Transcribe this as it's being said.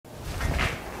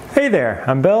Hey there,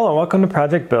 I'm Bill and welcome to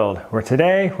Project Build, where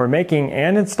today we're making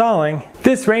and installing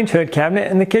this range hood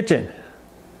cabinet in the kitchen.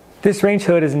 This range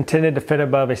hood is intended to fit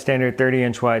above a standard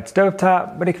 30-inch wide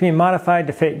stovetop, but it can be modified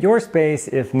to fit your space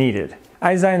if needed.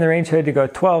 I designed the range hood to go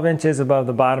 12 inches above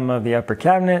the bottom of the upper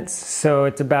cabinets, so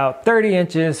it's about 30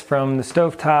 inches from the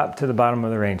stovetop to the bottom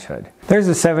of the range hood. There's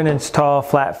a 7-inch tall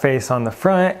flat face on the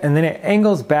front, and then it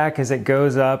angles back as it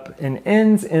goes up and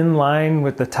ends in line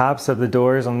with the tops of the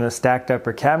doors on the stacked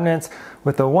upper cabinets,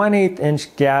 with a 1/8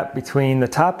 inch gap between the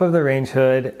top of the range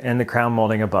hood and the crown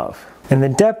molding above. And the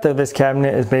depth of this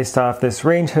cabinet is based off this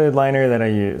range hood liner that I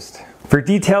used. For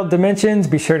detailed dimensions,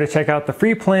 be sure to check out the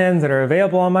free plans that are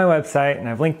available on my website, and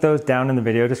I've linked those down in the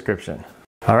video description.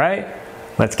 All right,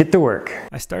 let's get to work.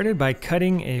 I started by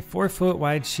cutting a 4-foot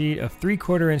wide sheet of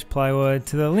 3/4 inch plywood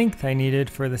to the length I needed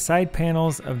for the side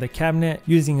panels of the cabinet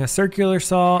using a circular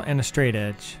saw and a straight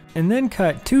edge, and then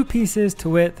cut 2 pieces to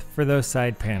width for those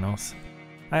side panels.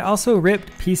 I also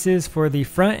ripped pieces for the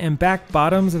front and back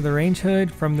bottoms of the range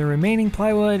hood from the remaining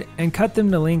plywood and cut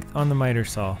them to length on the miter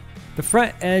saw. The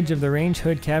front edge of the range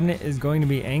hood cabinet is going to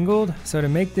be angled, so to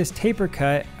make this taper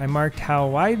cut, I marked how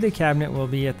wide the cabinet will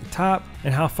be at the top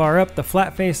and how far up the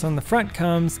flat face on the front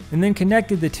comes, and then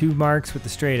connected the 2 marks with the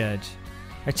straight edge.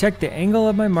 I checked the angle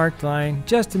of my marked line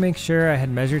just to make sure I had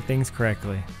measured things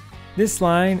correctly. This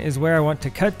line is where I want to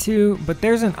cut to, but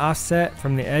there's an offset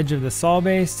from the edge of the saw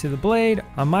base to the blade.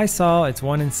 On my saw, it's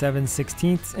 1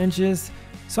 7/16 inches.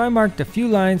 So I marked a few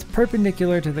lines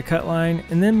perpendicular to the cut line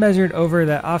and then measured over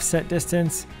that offset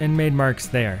distance and made marks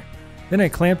there. Then I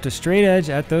clamped a straight edge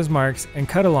at those marks and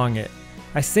cut along it.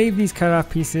 I saved these cutoff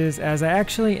pieces as I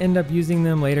actually end up using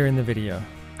them later in the video.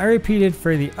 I repeated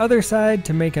for the other side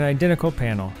to make an identical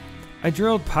panel. I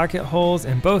drilled pocket holes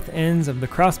in both ends of the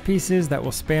cross pieces that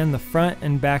will span the front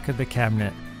and back of the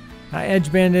cabinet. I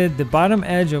edge banded the bottom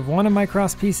edge of one of my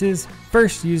cross pieces,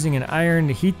 first using an iron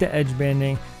to heat the edge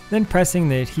banding, then pressing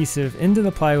the adhesive into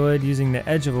the plywood using the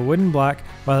edge of a wooden block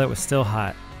while it was still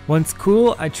hot. Once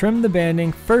cool, I trimmed the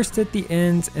banding first at the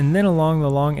ends and then along the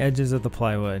long edges of the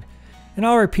plywood. And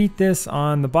I'll repeat this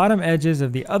on the bottom edges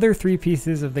of the other 3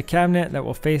 pieces of the cabinet that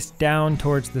will face down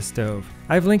towards the stove.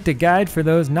 I've linked a guide for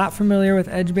those not familiar with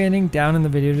edge banding down in the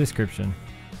video description.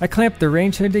 I clamped the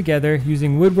range hood together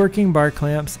using woodworking bar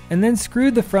clamps and then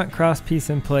screwed the front cross piece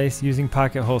in place using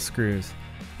pocket hole screws.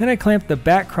 Then I clamped the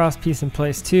back cross piece in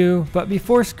place too, but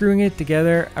before screwing it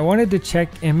together, I wanted to check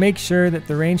and make sure that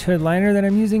the range hood liner that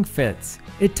I'm using fits.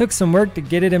 It took some work to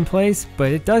get it in place,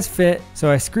 but it does fit,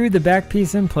 so I screwed the back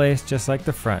piece in place just like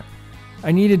the front.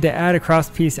 I needed to add a cross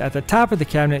piece at the top of the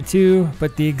cabinet too,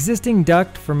 but the existing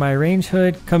duct for my range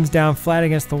hood comes down flat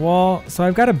against the wall, so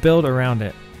I've got to build around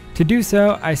it. To do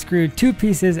so, I screwed 2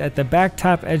 pieces at the back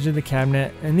top edge of the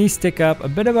cabinet, and these stick up a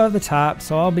bit above the top,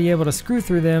 so I'll be able to screw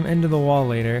through them into the wall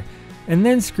later, and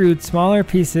then screwed smaller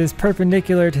pieces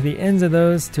perpendicular to the ends of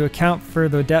those to account for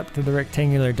the depth of the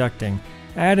rectangular ducting.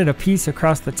 I added a piece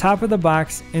across the top of the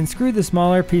box and screwed the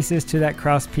smaller pieces to that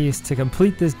cross piece to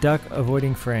complete this duct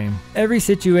avoiding frame. Every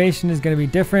situation is going to be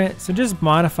different, so just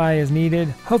modify as needed.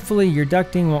 Hopefully your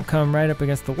ducting won't come right up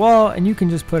against the wall and you can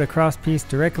just put a cross piece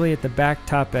directly at the back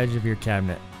top edge of your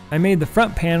cabinet. I made the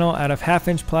front panel out of 1/2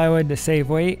 inch plywood to save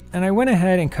weight, and I went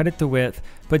ahead and cut it to width,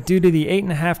 but due to the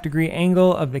 8.5 degree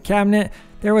angle of the cabinet,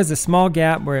 there was a small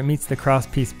gap where it meets the cross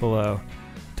piece below.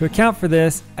 To account for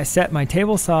this, I set my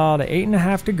table saw to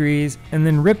 8.5 degrees and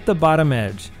then ripped the bottom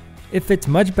edge. It fits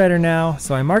much better now,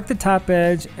 so I marked the top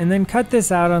edge and then cut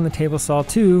this out on the table saw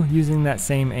too using that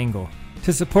same angle.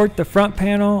 To support the front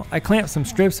panel, I clamped some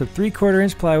strips of 3/4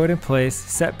 inch plywood in place,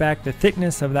 set back the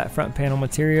thickness of that front panel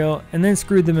material, and then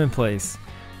screwed them in place.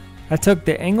 I took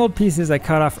the angled pieces I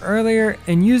cut off earlier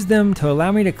and used them to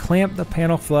allow me to clamp the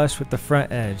panel flush with the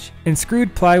front edge, and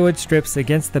screwed plywood strips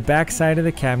against the back side of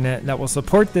the cabinet that will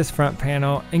support this front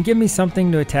panel and give me something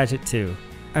to attach it to.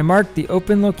 I marked the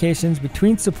open locations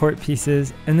between support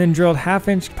pieces and then drilled 1/2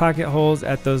 inch pocket holes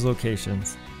at those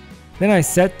locations. Then I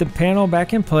set the panel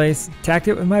back in place, tacked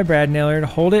it with my brad nailer to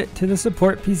hold it to the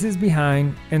support pieces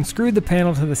behind, and screwed the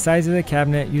panel to the sides of the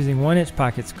cabinet using 1-inch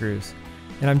pocket screws.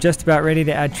 And I'm just about ready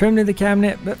to add trim to the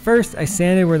cabinet, but first I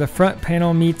sanded where the front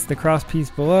panel meets the cross piece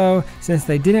below, since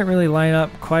they didn't really line up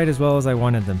quite as well as I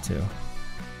wanted them to.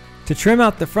 To trim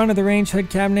out the front of the range hood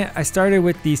cabinet, I started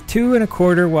with these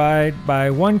 2¼ wide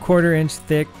by 1/4 inch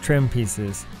thick trim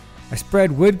pieces. I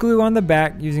spread wood glue on the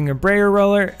back using a brayer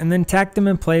roller and then tacked them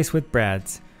in place with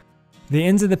brads. The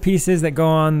ends of the pieces that go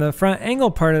on the front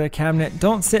angle part of the cabinet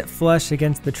don't sit flush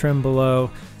against the trim below,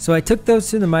 so I took those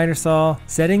to the miter saw,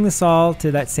 setting the saw to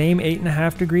that same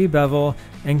 8.5 degree bevel,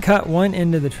 and cut one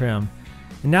end of the trim.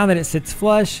 And now that it sits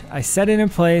flush, I set it in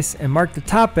place and mark the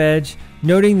top edge,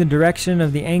 noting the direction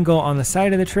of the angle on the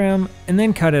side of the trim, and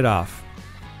then cut it off.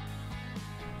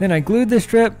 Then I glued the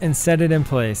strip and set it in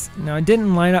place. Now it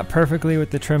didn't line up perfectly with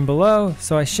the trim below,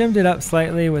 so I shimmed it up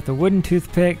slightly with a wooden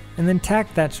toothpick and then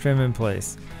tacked that trim in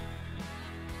place.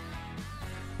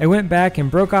 I went back and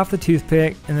broke off the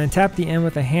toothpick and then tapped the end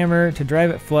with a hammer to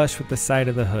drive it flush with the side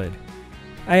of the hood.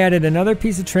 I added another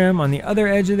piece of trim on the other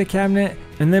edge of the cabinet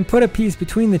and then put a piece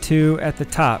between the two at the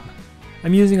top.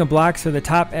 I'm using a block so the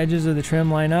top edges of the trim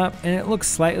line up, and it looks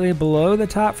slightly below the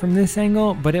top from this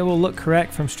angle, but it will look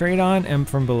correct from straight on and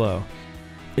from below.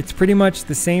 It's pretty much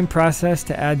the same process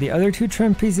to add the other two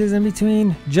trim pieces in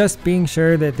between, just being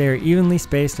sure that they are evenly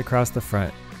spaced across the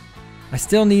front. I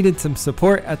still needed some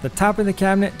support at the top of the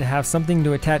cabinet to have something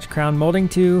to attach crown molding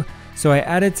to, so I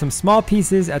added some small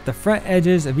pieces at the front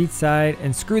edges of each side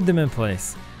and screwed them in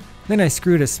place. Then I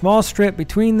screwed a small strip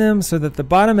between them so that the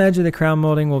bottom edge of the crown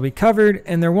molding will be covered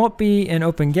and there won't be an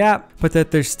open gap, but that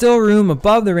there's still room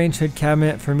above the range hood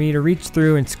cabinet for me to reach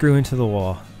through and screw into the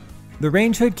wall. The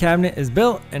range hood cabinet is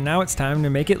built, and now it's time to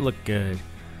make it look good.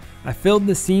 I filled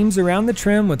the seams around the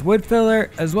trim with wood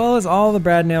filler as well as all the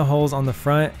brad nail holes on the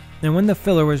front, and when the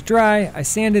filler was dry, I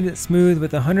sanded it smooth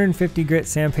with 150 grit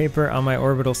sandpaper on my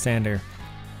orbital sander.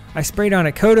 I sprayed on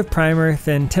a coat of primer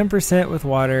thinned 10% with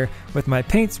water with my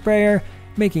paint sprayer,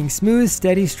 making smooth,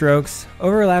 steady strokes,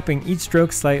 overlapping each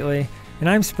stroke slightly, and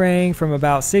I'm spraying from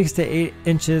about 6 to 8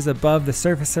 inches above the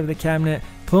surface of the cabinet,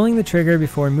 pulling the trigger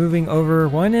before moving over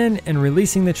one end and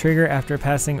releasing the trigger after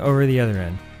passing over the other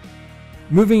end.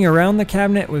 Moving around the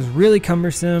cabinet was really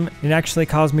cumbersome and actually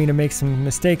caused me to make some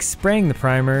mistakes spraying the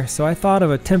primer, so I thought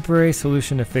of a temporary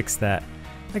solution to fix that.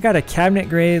 I got a cabinet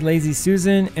grade Lazy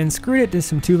Susan and screwed it to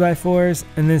some 2x4s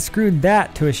and then screwed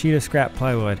that to a sheet of scrap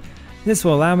plywood. This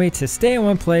will allow me to stay in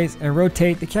one place and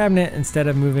rotate the cabinet instead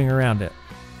of moving around it.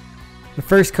 The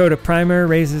first coat of primer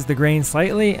raises the grain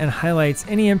slightly and highlights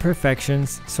any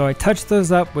imperfections, so I touched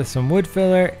those up with some wood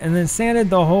filler and then sanded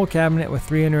the whole cabinet with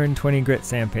 320 grit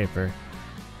sandpaper.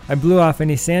 I blew off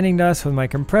any sanding dust with my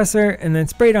compressor and then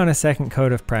sprayed on a second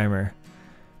coat of primer.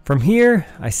 From here,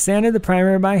 I sanded the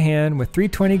primer by hand with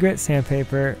 320 grit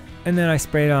sandpaper, and then I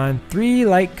sprayed on 3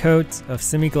 light coats of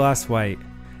semi-gloss white,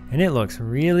 and it looks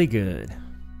really good.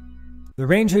 The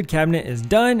range hood cabinet is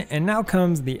done, and now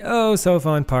comes the oh so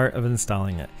fun part of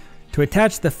installing it. To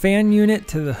attach the fan unit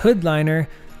to the hood liner,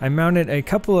 I mounted a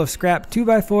couple of scrap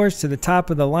 2x4s to the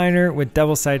top of the liner with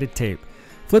double-sided tape,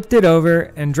 flipped it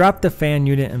over, and dropped the fan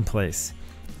unit in place.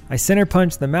 I center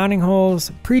punched the mounting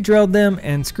holes, pre-drilled them,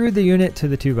 and screwed the unit to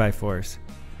the 2x4s.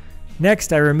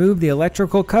 Next, I removed the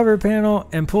electrical cover panel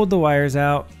and pulled the wires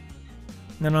out.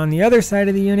 Then on the other side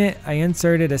of the unit, I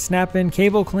inserted a snap-in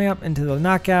cable clamp into the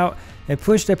knockout and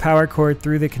pushed a power cord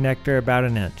through the connector about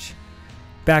 1 inch.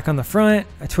 Back on the front,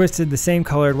 I twisted the same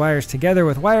colored wires together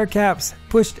with wire caps,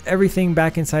 pushed everything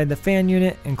back inside the fan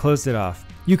unit, and closed it off.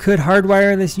 You could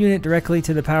hardwire this unit directly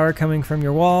to the power coming from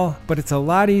your wall, but it's a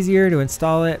lot easier to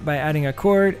install it by adding a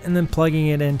cord and then plugging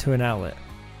it into an outlet.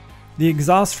 The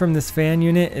exhaust from this fan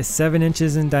unit is 7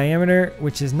 inches in diameter,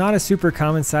 which is not a super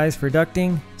common size for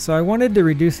ducting, so I wanted to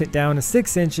reduce it down to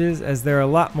 6 inches as there are a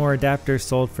lot more adapters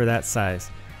sold for that size.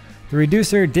 The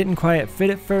reducer didn't quite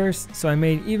fit at first, so I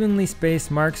made evenly spaced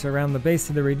marks around the base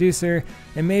of the reducer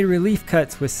and made relief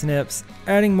cuts with snips,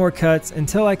 adding more cuts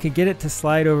until I could get it to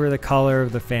slide over the collar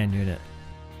of the fan unit.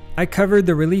 I covered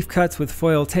the relief cuts with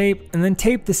foil tape and then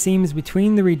taped the seams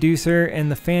between the reducer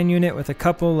and the fan unit with a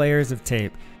couple layers of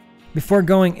tape. Before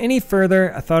going any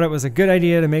further, I thought it was a good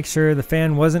idea to make sure the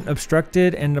fan wasn't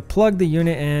obstructed and to plug the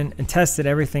unit in and test that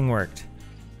everything worked.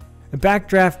 A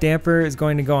backdraft damper is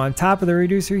going to go on top of the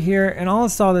reducer here, and I'll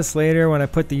install this later when I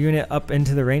put the unit up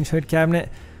into the range hood cabinet.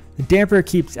 The damper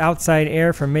keeps outside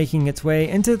air from making its way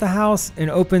into the house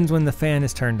and opens when the fan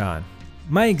is turned on.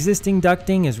 My existing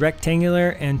ducting is rectangular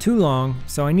and too long,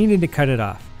 so I needed to cut it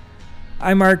off.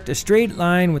 I marked a straight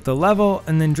line with the level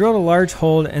and then drilled a large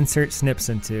hole to insert snips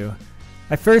into.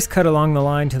 I first cut along the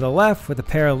line to the left with a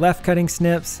pair of left cutting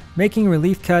snips, making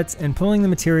relief cuts and pulling the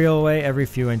material away every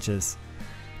few inches.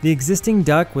 The existing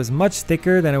duct was much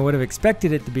thicker than I would have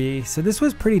expected it to be, so this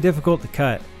was pretty difficult to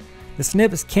cut. The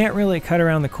snips can't really cut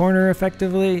around the corner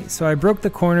effectively, so I broke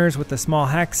the corners with a small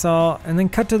hacksaw and then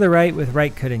cut to the right with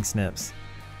right cutting snips.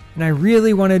 And I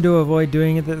really wanted to avoid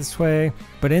doing it this way,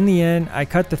 but in the end I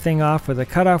cut the thing off with a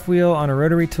cutoff wheel on a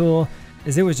rotary tool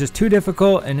as it was just too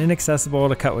difficult and inaccessible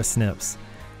to cut with snips.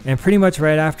 And pretty much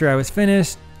right after I was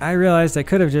finished, I realized I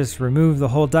could have just removed the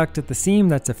whole duct at the seam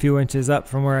that's a few inches up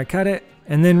from where I cut it,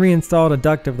 and then reinstalled a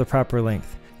duct of the proper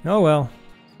length. Oh well.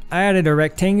 I added a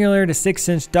rectangular to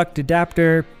 6-inch duct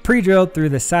adapter, pre-drilled through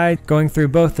the side, going through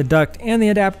both the duct and the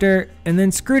adapter, and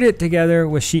then screwed it together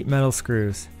with sheet metal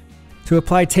screws. To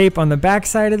apply tape on the back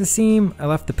side of the seam, I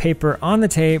left the paper on the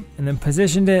tape and then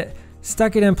positioned it,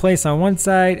 stuck it in place on one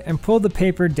side, and pulled the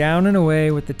paper down and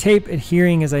away with the tape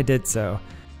adhering as I did so.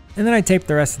 And then I taped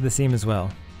the rest of the seam as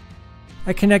well.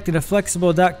 I connected a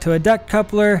flexible duct to a duct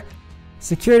coupler,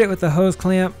 secured it with a hose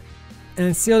clamp, and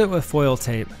then sealed it with foil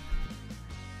tape.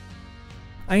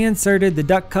 I inserted the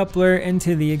duct coupler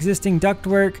into the existing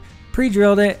ductwork,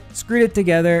 pre-drilled it, screwed it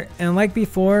together, and like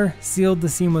before, sealed the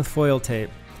seam with foil tape.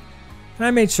 And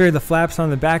I made sure the flaps on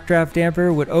the backdraft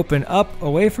damper would open up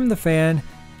away from the fan,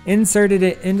 inserted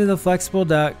it into the flexible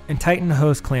duct, and tightened a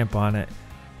hose clamp on it.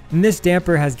 And this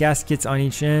damper has gaskets on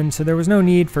each end, so there was no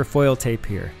need for foil tape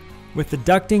here. With the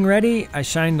ducting ready, I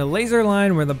shined a laser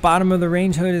line where the bottom of the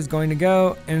range hood is going to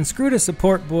go and screwed a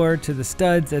support board to the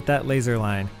studs at that laser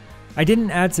line. I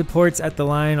didn't add supports at the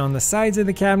line on the sides of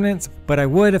the cabinets, but I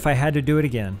would if I had to do it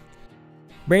again.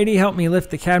 Brady helped me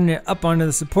lift the cabinet up onto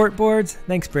the support boards,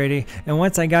 thanks Brady, and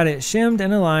once I got it shimmed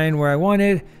and aligned where I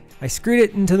wanted, I screwed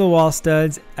it into the wall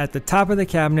studs at the top of the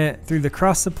cabinet through the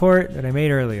cross support that I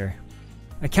made earlier.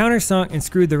 I countersunk and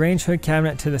screwed the range hood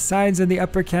cabinet to the sides of the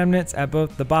upper cabinets at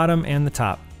both the bottom and the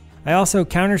top. I also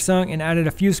countersunk and added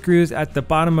a few screws at the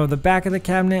bottom of the back of the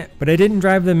cabinet, but I didn't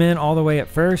drive them in all the way at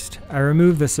first. I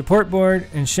removed the support board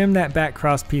and shimmed that back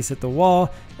cross piece at the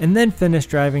wall, and then finished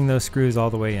driving those screws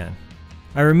all the way in.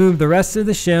 I removed the rest of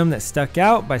the shim that stuck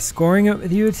out by scoring it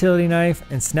with a utility knife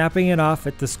and snapping it off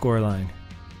at the score line.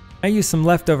 I used some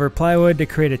leftover plywood to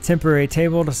create a temporary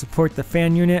table to support the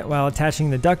fan unit while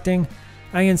attaching the ducting.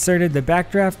 I inserted the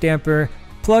backdraft damper,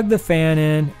 plugged the fan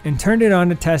in, and turned it on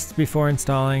to test before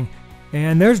installing.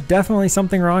 And there's definitely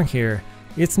something wrong here.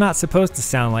 It's not supposed to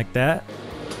sound like that.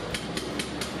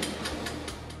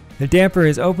 The damper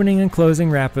is opening and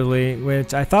closing rapidly,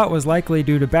 which I thought was likely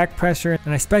due to back pressure,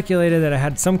 and I speculated that I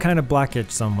had some kind of blockage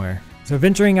somewhere. So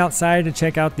venturing outside to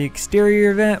check out the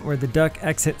exterior vent where the duct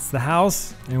exits the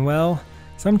house, and well,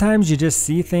 sometimes you just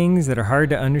see things that are hard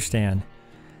to understand.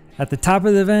 At the top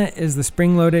of the vent is the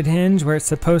spring-loaded hinge where it's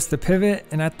supposed to pivot,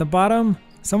 and at the bottom,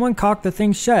 someone caulked the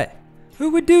thing shut. Who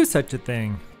would do such a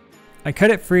thing? I cut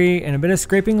it free and a bit of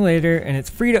scraping later, and it's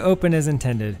free to open as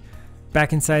intended.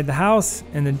 Back inside the house,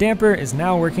 and the damper is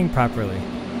now working properly.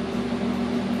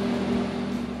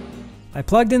 I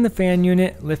plugged in the fan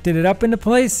unit, lifted it up into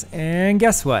place, and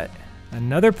guess what?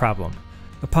 Another problem.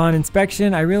 Upon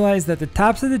inspection, I realized that the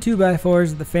tops of the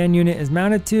 2x4s the fan unit is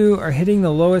mounted to are hitting the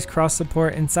lowest cross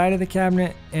support inside of the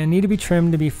cabinet and need to be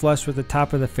trimmed to be flush with the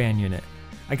top of the fan unit.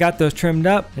 I got those trimmed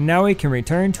up, and now we can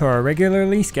return to our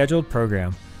regularly scheduled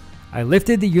program. I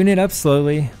lifted the unit up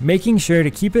slowly, making sure to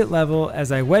keep it level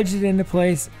as I wedged it into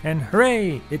place, and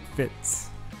hooray, it fits.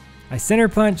 I center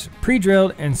punched,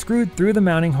 pre-drilled, and screwed through the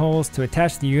mounting holes to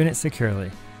attach the unit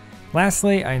securely.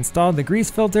 Lastly, I installed the grease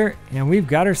filter, and we've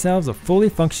got ourselves a fully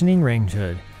functioning range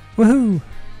hood. Woohoo!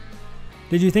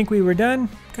 Did you think we were done?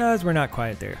 Cause we're not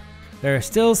quite there. There are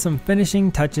still some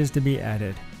finishing touches to be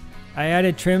added. I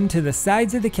added trim to the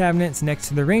sides of the cabinets next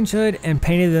to the range hood and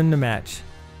painted them to match.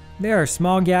 There are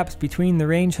small gaps between the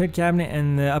range hood cabinet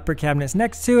and the upper cabinets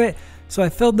next to it, so I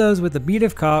filled those with a bead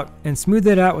of caulk and smoothed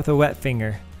it out with a wet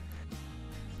finger.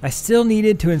 I still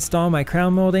needed to install my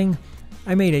crown molding.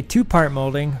 I made a two-part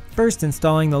molding, first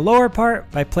installing the lower part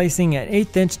by placing an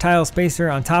 1/8-inch tile spacer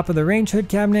on top of the range hood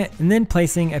cabinet and then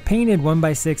placing a painted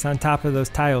 1x6 on top of those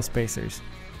tile spacers.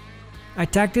 I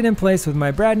tacked it in place with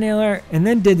my brad nailer and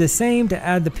then did the same to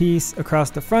add the piece across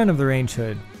the front of the range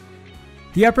hood.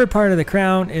 The upper part of the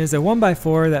crown is a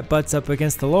 1x4 that butts up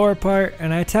against the lower part,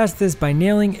 and I attached this by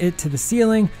nailing it to the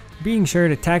ceiling, being sure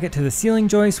to tack it to the ceiling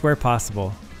joist where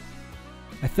possible.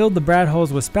 I filled the brad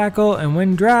holes with spackle, and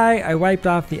when dry, I wiped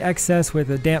off the excess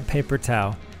with a damp paper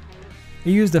towel. I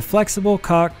used a flexible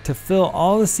caulk to fill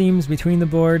all the seams between the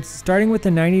boards, starting with the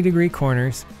 90-degree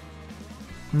corners.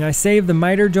 And I saved the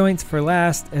miter joints for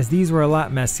last, as these were a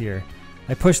lot messier.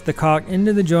 I pushed the caulk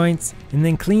into the joints and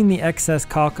then cleaned the excess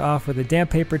caulk off with a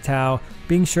damp paper towel,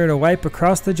 being sure to wipe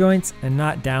across the joints and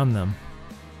not down them.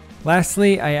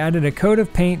 Lastly, I added a coat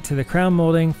of paint to the crown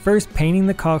molding, first painting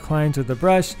the caulk lines with a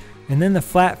brush and then the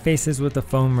flat faces with a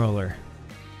foam roller.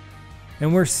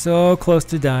 And we're so close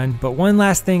to done, but one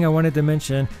last thing I wanted to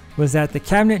mention was that the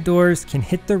cabinet doors can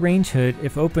hit the range hood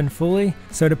if opened fully,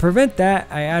 so to prevent that,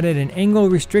 I added an angle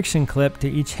restriction clip to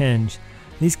each hinge.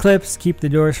 These clips keep the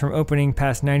doors from opening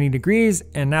past 90 degrees,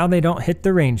 and now they don't hit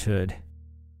the range hood.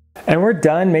 And we're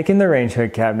done making the range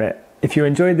hood cabinet. If you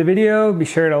enjoyed the video, be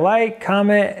sure to like,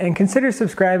 comment, and consider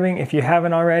subscribing if you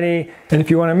haven't already. And if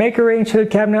you want to make a range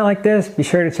hood cabinet like this, be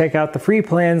sure to check out the free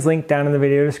plans linked down in the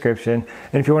video description.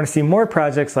 And if you want to see more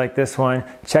projects like this one,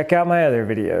 check out my other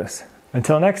videos.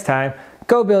 Until next time,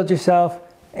 go build yourself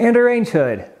and a range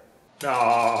hood.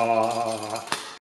 Aww.